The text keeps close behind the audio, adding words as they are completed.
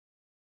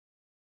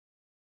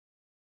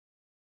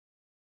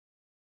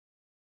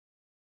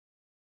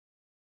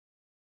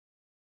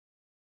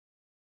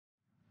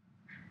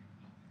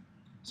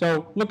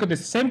So look at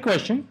this same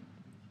question.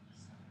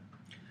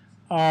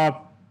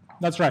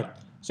 That's right.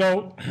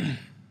 So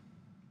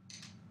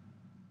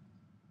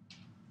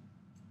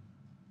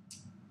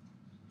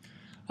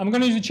I'm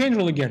going to use the chain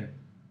rule again.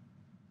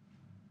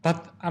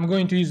 But I'm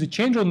going to use the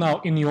chain rule now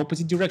in the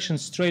opposite direction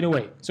straight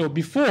away. So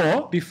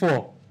before,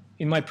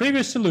 in my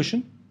previous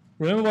solution,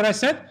 remember what I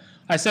said?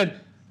 I said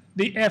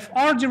the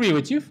fr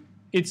derivative,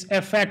 it's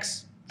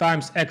fx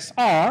times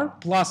xr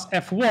plus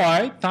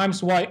fy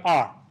times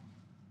yr.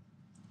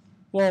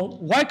 Well,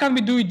 why can't we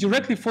do it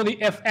directly for the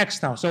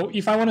fx now? So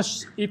if I want to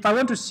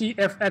see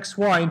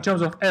fxy in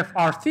terms of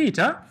fr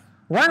theta,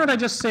 why not I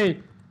just say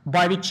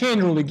by the chain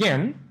rule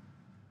again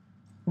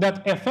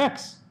that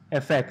fx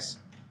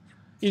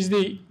is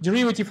the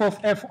derivative of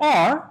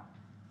fr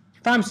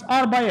times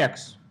r by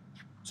x.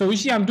 So you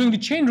see I'm doing the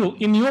chain rule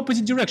in the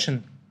opposite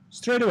direction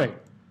straight away.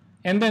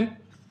 And then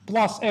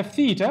plus f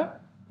theta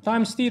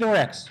times theta or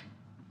x.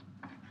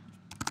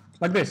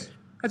 Like this.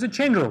 That's a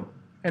chain rule.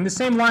 And the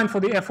same line for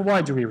the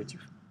fy derivative.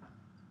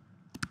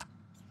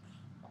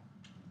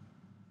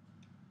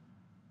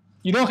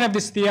 You don't have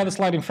the other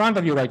slide in front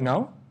of you right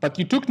now, but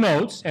you took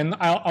notes, and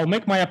I'll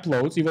make my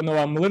uploads, even though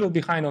I'm a little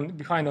behind on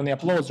the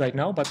uploads right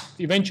now, but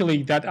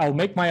eventually I'll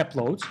make my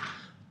uploads.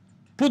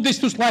 Put these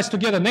two slides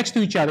together next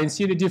to each other and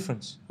see the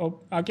difference. Oh,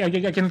 I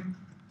can,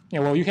 yeah,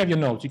 well, you have your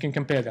notes, you can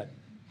compare that.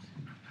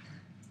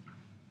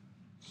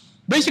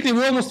 Basically,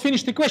 we almost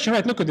finished the question,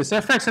 right? Look at this,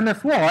 fx and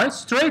fy,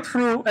 straight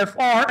through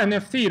fr and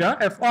f theta,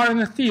 fr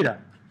and f theta.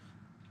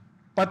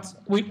 But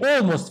we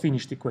almost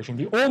finished the equation.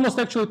 The almost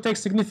actually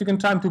takes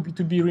significant time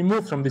to be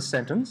removed from this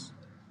sentence,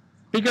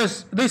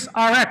 because this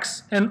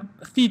rx and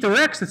theta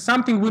x is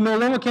something we no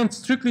longer can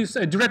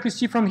directly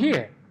see from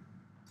here.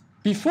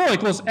 Before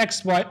it was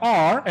x by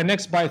r and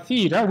x by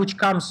theta, which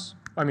comes,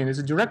 I mean, it's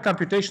a direct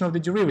computation of the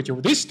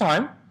derivative. This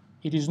time,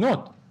 it is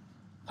not.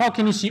 How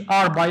can you see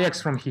r by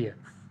x from here?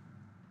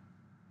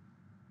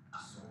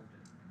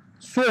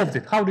 Solved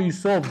it. How do you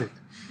solve it?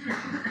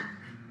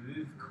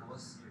 Move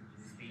cos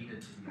theta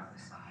to the other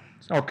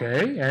side.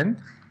 Okay, and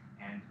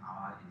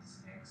r is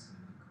x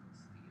and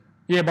cos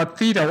theta. Yeah, but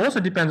theta also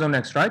depends on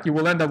x, right? You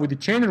will end up with the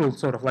chain rule,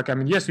 sort of like, I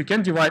mean, yes, you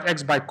can divide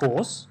x by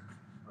cos.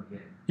 Okay.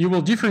 You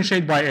will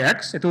differentiate by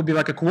x. It will be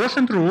like a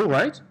quotient rule,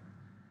 right?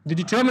 The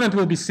determinant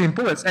will be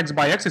simple. It's x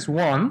by x is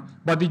 1,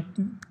 but the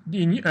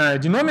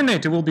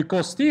denominator will be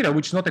cos theta,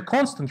 which is not a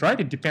constant, right?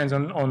 It depends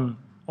on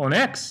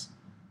x.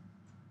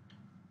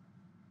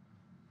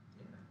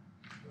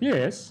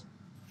 Yes,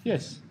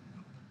 yes.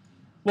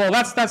 Well,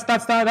 that's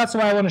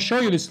why I want to show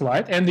you this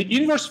slide. And the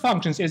inverse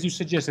functions, as you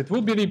suggested,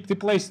 will be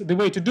the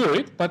way to do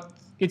it, but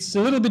it's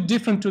a little bit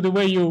different to the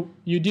way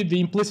you did the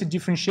implicit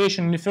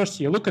differentiation in the first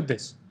year. Look at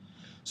this.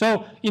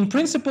 So in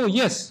principle,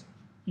 yes,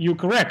 you're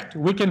correct.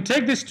 We can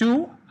take these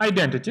two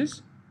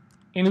identities,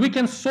 and we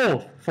can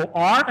solve for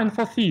r and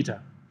for theta.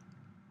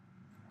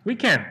 We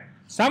can.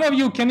 Some of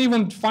you can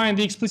even find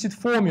the explicit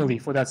formulae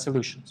for that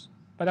solutions,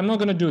 but I'm not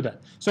going to do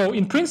that. So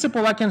in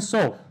principle, I can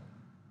solve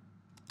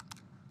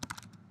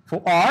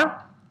for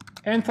r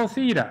and for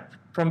theta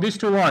from these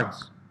two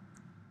lines.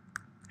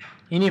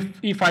 And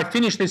if I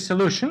finish this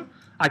solution,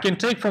 I can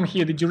take from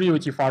here the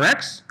derivative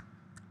rx,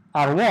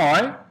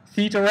 ry,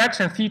 theta x,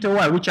 and theta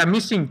y, which are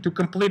missing to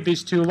complete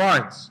these two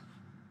lines.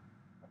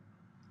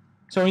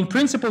 So in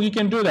principle, you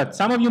can do that.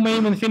 Some of you may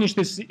even finish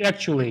this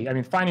actually, I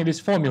mean, finding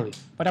this formulae,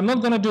 but I'm not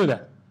going to do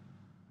that,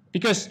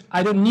 because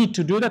I don't need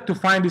to do that to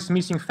find these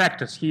missing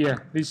factors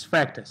here, these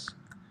factors.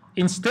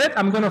 Instead,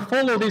 I'm going to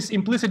follow this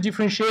implicit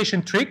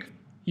differentiation trick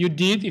you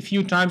did a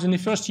few times in the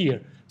first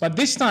year. But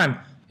this time,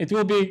 it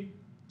will be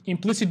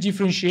implicit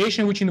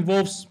differentiation, which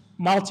involves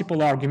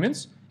multiple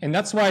arguments, and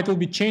that's why it will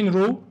be chain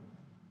rule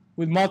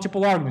with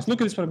multiple arguments.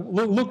 Look at this.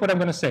 Look what I'm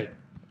going to say.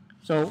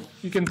 So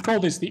you can call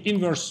this the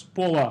inverse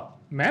polar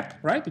map,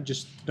 right? It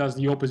just does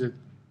the opposite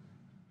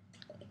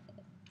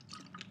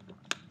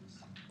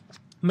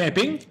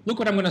mapping. Look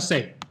what I'm going to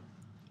say.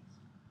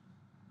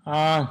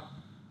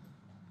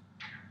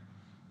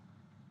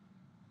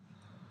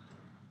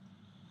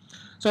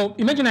 So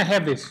imagine I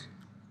have this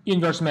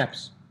inverse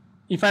maps.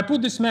 If I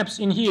put these maps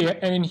in here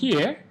and in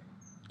here,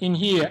 in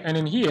here and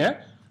in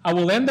here, I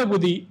will end up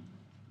with the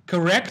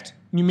correct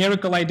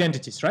numerical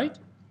identities, right?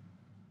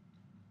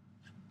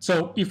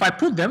 So if I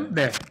put them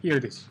there, here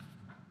it is.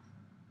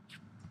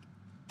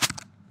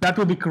 That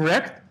will be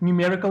correct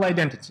numerical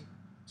identity.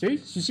 See?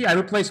 You see, I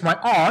replace my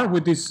r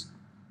with this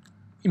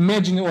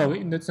imaginary,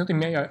 well, that's not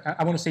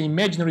I want to say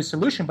imaginary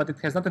solution, but it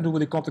has nothing to do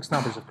with the complex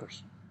numbers, of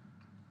course.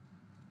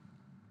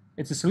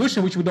 It's a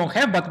solution which we don't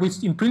have, but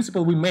which in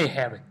principle we may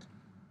have it.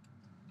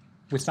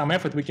 With some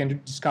effort, we can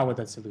discover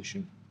that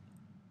solution.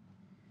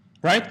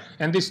 Right?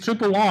 And these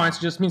triple lines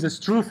just means it's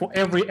true for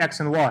every x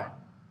and y.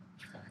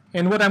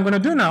 And what I'm going to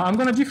do now, I'm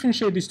going to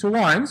differentiate these two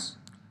lines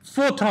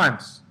 4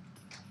 times.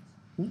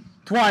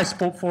 Twice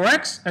for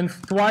x and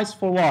twice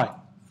for y.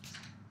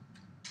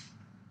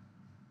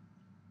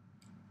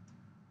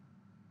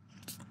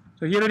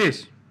 So here it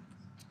is.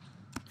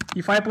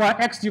 If I apply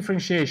x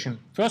differentiation,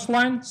 first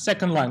line,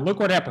 second line, look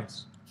what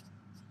happens.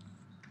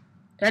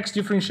 x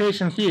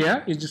differentiation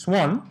here is just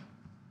 1.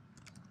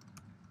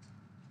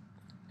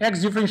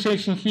 X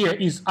differentiation here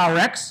is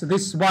Rx.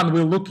 This one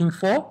we're looking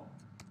for.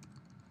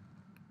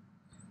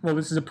 Well,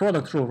 this is a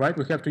product rule, right?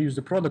 We have to use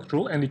the product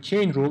rule and the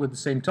chain rule at the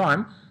same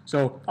time.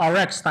 So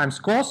Rx times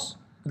cos,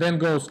 then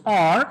goes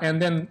R,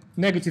 and then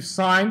negative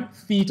sign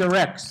theta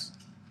x.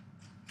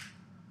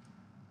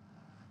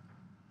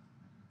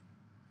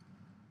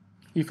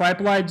 If I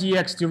apply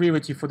dx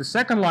derivative for the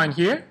second line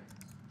here,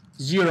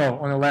 0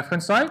 on the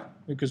left-hand side,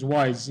 because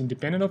y is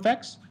independent of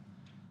x.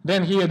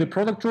 Then here the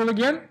product rule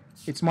again,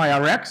 it's my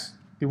Rx,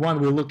 the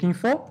one we're looking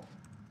for.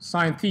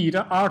 Sine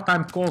theta, R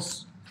times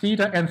cos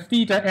theta, and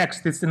theta x,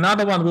 that's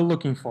another one we're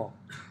looking for.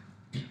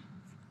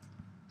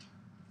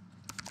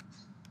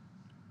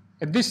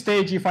 At this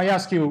stage, if I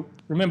ask you,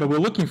 remember we're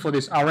looking for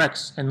this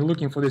Rx and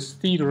looking for this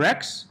theta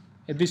x.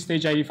 At this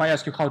stage, if I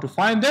ask you how to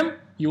find them,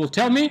 you will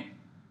tell me.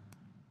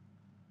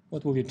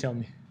 What will you tell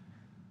me?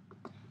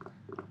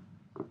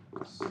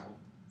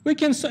 We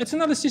can. It's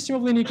another system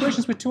of linear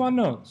equations with two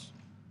unknowns.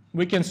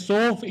 We can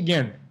solve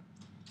again.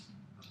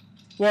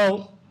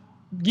 Well,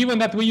 given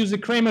that we use the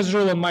Cramer's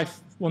rule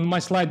on my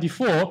slide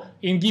before,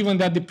 and given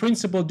that the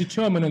principal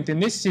determinant in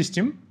this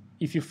system,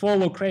 if you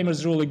follow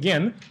Cramer's rule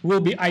again,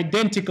 will be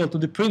identical to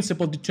the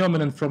principal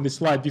determinant from the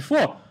slide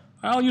before,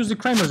 I'll use the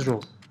Cramer's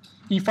rule.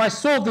 If I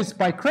solve this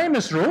by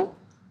Cramer's rule,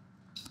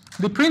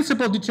 the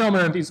principal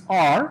determinant is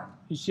R.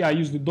 You see, I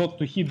use the dot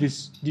to hide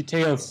these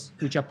details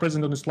which are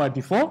present on the slide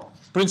before.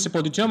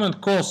 Principal determinant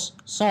cos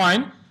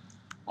sine,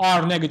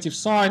 R negative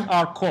sine,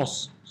 R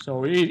cos.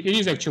 So it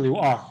is actually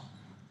R.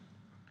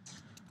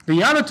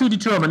 The other two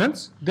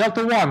determinants,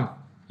 delta 1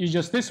 is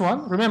just this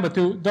one. Remember,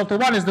 delta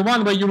 1 is the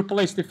one where you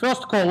replace the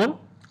first column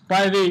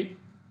by the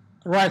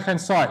right-hand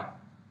side.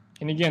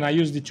 And again, I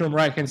use the term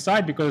right-hand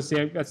side because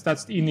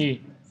that's in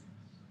the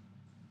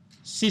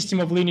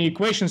system of linear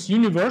equations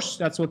universe.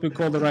 That's what we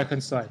call the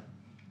right-hand side.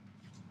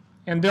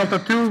 And delta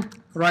 2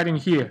 right in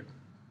here.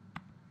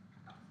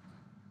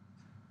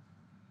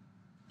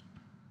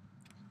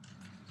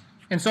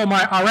 And so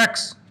my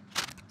Rx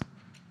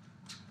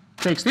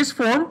takes this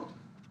form,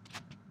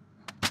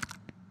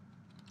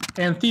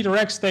 and theta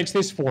x takes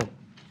this form.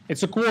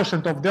 It's a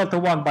quotient of delta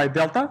 1 by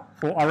delta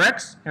for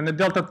Rx, and the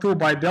delta 2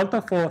 by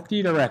delta for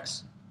theta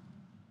x.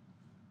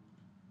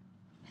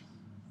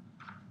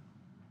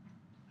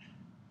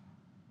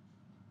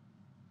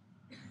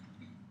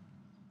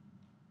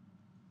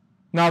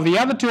 Now the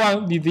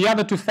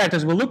other two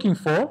factors we're looking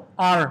for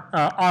are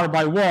r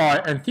by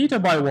y and theta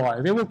by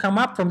y. They will come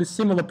up from the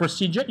similar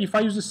procedure if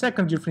I use the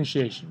second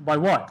differentiation by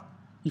y.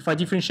 If I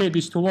differentiate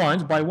these two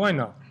lines by y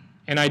now,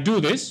 and I do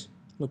this,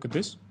 look at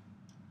this.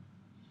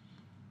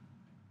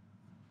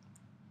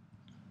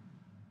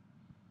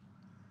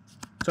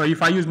 So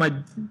if I use my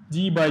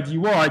d by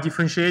dy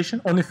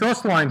differentiation on the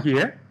first line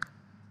here,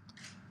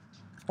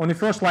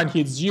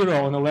 it's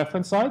 0 on the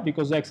left-hand side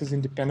because x is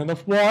independent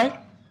of y.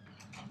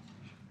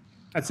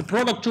 That's the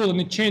product rule and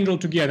the chain rule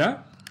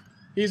together.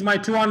 Here's my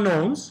two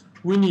unknowns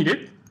we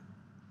needed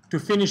to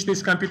finish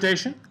this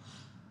computation.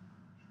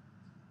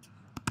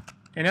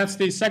 And that's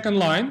the second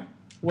line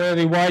where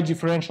the y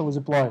differential is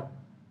applied.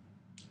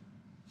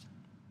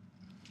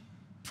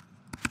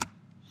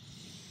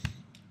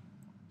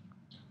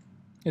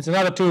 It's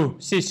another two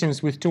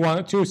systems with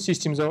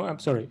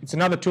it's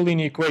another two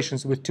linear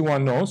equations with two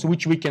unknowns,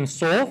 which we can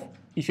solve.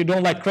 If you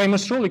don't like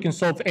Cramer's rule, you can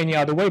solve any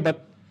other way,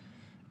 but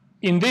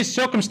in these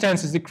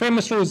circumstances, the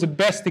Cramer's rule is the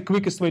best, the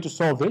quickest way to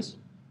solve this,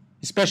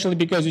 especially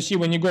because you see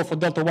when you go for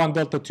delta 1,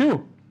 delta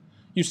 2,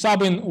 you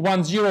sub in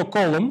 1, 0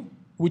 column,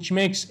 which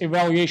makes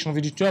evaluation of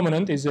the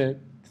determinant is a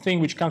thing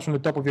which comes from the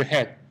top of your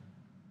head.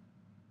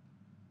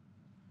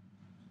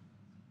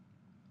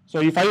 So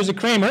if I use the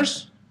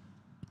Cramer's,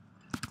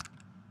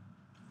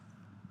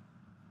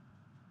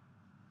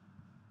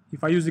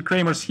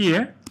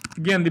 here,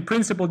 again, the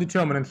principal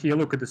determinant here,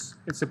 look at this.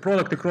 It's a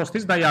product across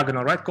this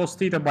diagonal, right? Cos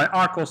theta by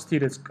r cos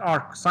theta,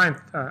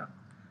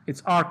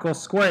 it's r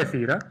cos square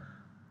theta,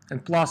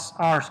 and plus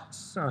r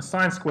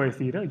sine square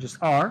theta, just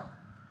r.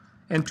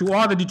 And two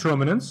other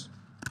determinants,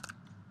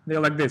 they're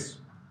like this.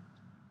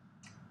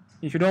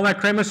 If you don't like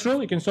Cramer's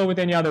rule, you can solve it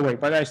any other way.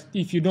 But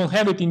if you don't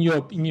have it in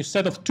your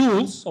set of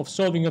tools of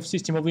solving a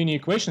system of linear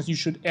equations, you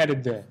should add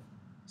it there.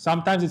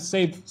 Sometimes it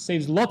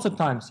saves lots of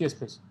times. Yes,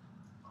 please.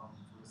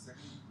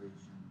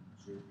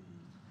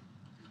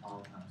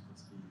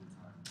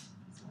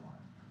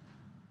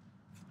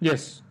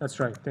 Yes, that's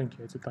right. Thank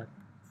you. It's a type.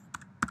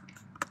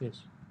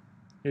 Yes,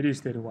 it is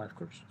theta y, of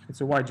course.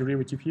 It's a y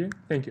derivative here.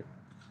 Thank you.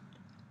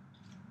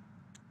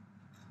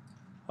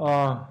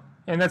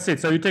 And that's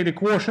it. So you take the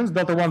quotients,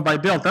 delta 1 by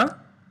delta.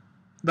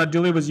 That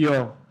delivers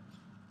your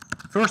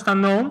first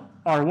unknown,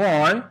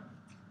 ry.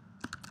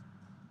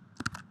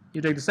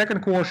 You take the second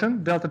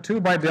quotient, delta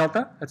 2 by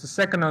delta. That's the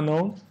second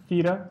unknown,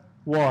 theta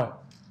y.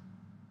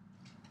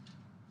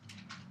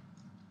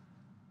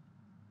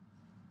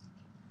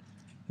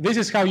 This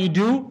is how you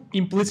do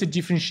implicit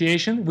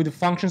differentiation with the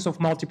functions of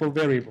multiple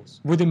variables,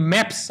 with the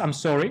maps,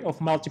 of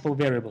multiple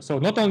variables. So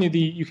not only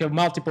you have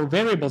multiple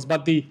variables,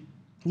 but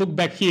look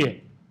back here.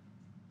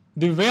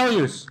 the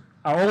values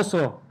are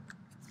also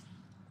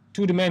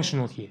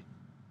two-dimensional here.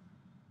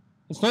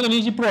 It's not an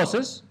easy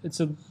process.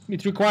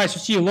 It requires, you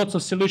see, lots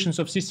of solutions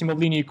of system of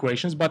linear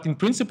equations, but in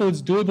principle,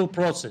 it's a doable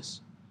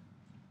process.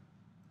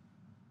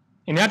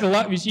 And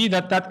that we see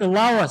that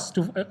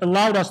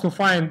allowed us to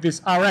find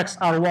this Rx,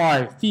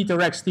 Ry, theta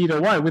x,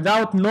 theta y,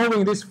 without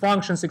knowing these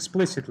functions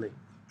explicitly.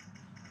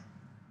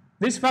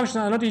 These functions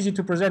are not easy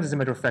to present, as a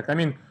matter of fact. I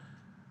mean,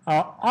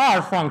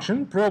 R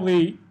function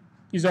probably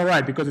is all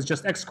right because it's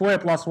just x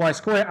squared plus y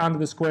squared under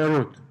the square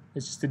root.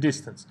 It's just the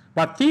distance.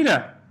 But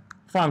theta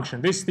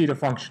function, this theta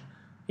function,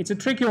 it's a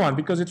tricky one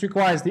because it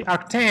requires the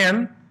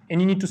arctan,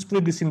 and you need to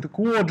split this into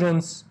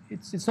quadrants.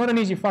 It's not an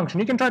easy function.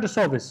 You can try to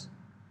solve this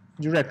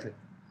directly.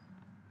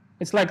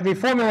 It's like the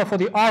formula for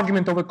the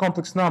argument of a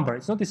complex number.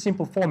 It's not a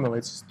simple formula.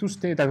 It's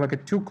like a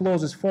two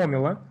clauses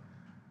formula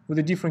with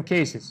the different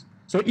cases.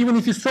 So even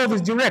if you solve this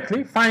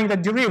directly, finding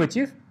that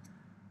derivative,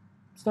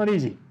 it's not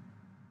easy.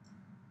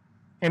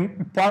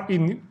 And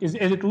as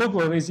it looks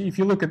like, if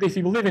you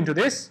live into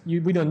this,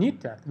 we don't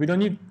need that. We don't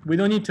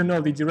need to know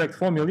the direct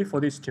formulae for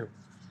these two.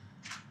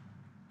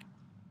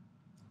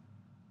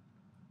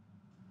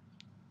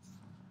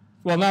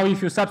 Well, now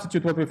if you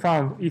substitute what we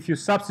found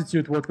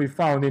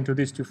into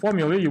these two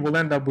formulae, you will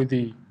end up with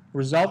the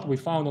result we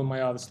found on my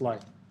other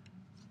slide.